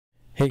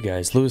Hey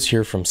guys, Lewis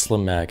here from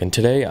SlimMag, and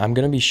today I'm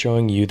going to be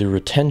showing you the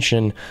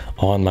retention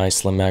on my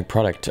SlimMag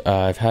product.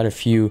 I've had a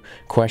few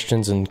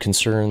questions and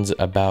concerns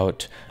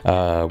about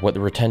what the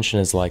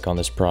retention is like on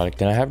this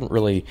product, and I haven't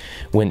really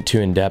went too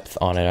in depth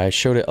on it. I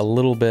showed it a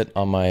little bit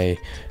on my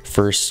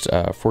first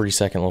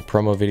 40-second little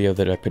promo video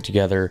that I put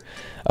together.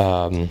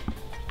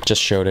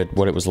 Just showed it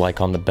what it was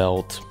like on the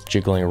belt,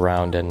 jiggling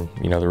around, and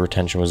the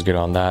retention was good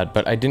on that,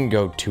 but I didn't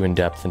go too in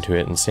depth into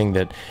it, and seeing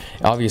that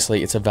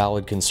obviously it's a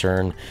valid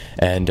concern,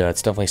 and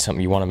it's definitely something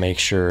you want to make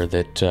sure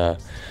that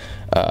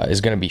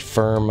is going to be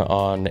firm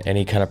on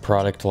any kind of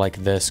product like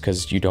this,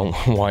 because you don't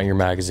want your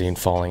magazine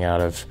falling out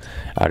of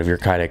your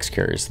kydex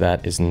carriers.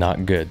 That is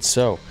not good.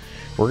 So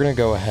we're going to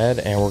go ahead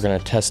and we're going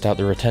to test out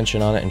the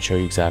retention on it and show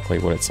you exactly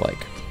what it's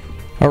like.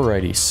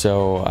 Alrighty,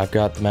 so I've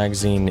got the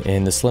magazine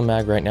in the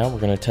SlimMag right now. We're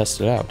going to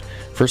test it out.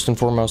 First and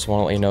foremost, I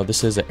want to let you know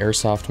this is an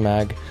airsoft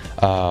mag.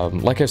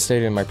 Like I've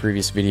stated in my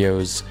previous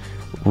videos,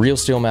 real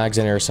steel mags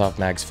and airsoft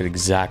mags fit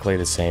exactly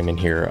the same in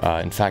here.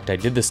 In fact, I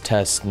did this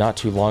test not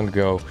too long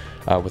ago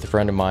with a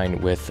friend of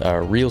mine with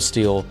a real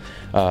steel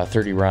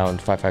 30 round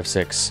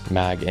 5.56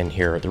 mag in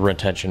here. The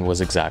retention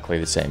was exactly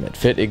the same. It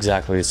fit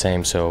exactly the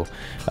same, so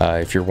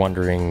if you're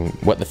wondering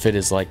what the fit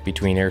is like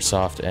between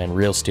airsoft and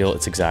real steel,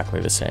 it's exactly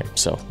the same.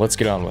 So let's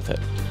get on with it.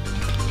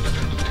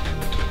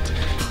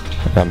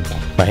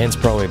 My hand's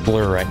probably a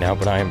blur right now,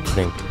 but I am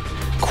putting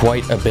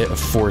quite a bit of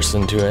force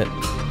into it.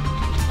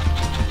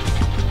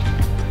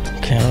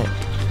 Okay,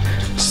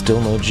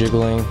 still no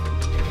jiggling.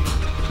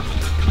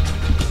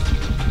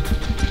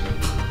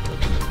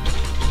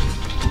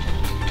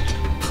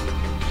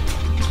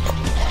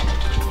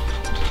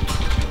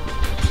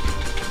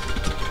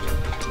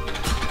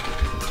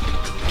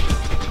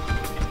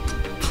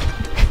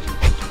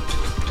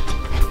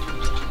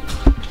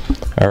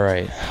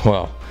 Alright,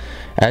 well,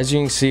 as you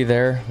can see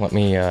there, let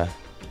me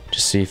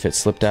just see if it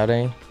slipped out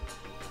any.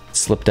 It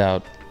slipped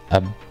out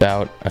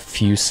about a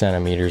few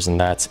centimeters, and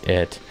that's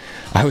it.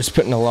 I was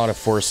putting a lot of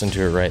force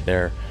into it right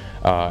there,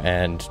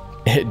 and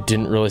it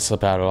didn't really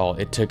slip out at all.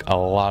 It took a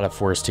lot of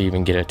force to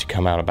even get it to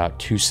come out about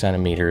 2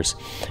 centimeters,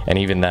 and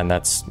even then,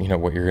 that's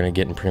what you're going to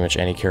get in pretty much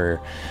any carrier.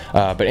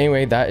 But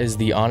anyway, that is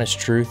the honest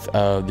truth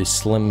of the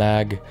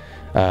SlimMag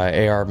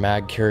AR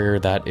mag carrier.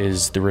 That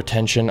is the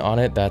retention on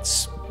it.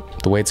 That's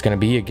the way it's going to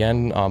be,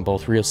 again, on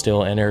both real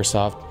steel and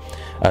airsoft.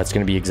 It's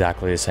going to be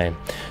exactly the same.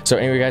 So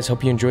anyway guys,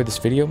 hope you enjoyed this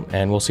video,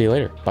 and we'll see you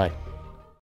later. Bye.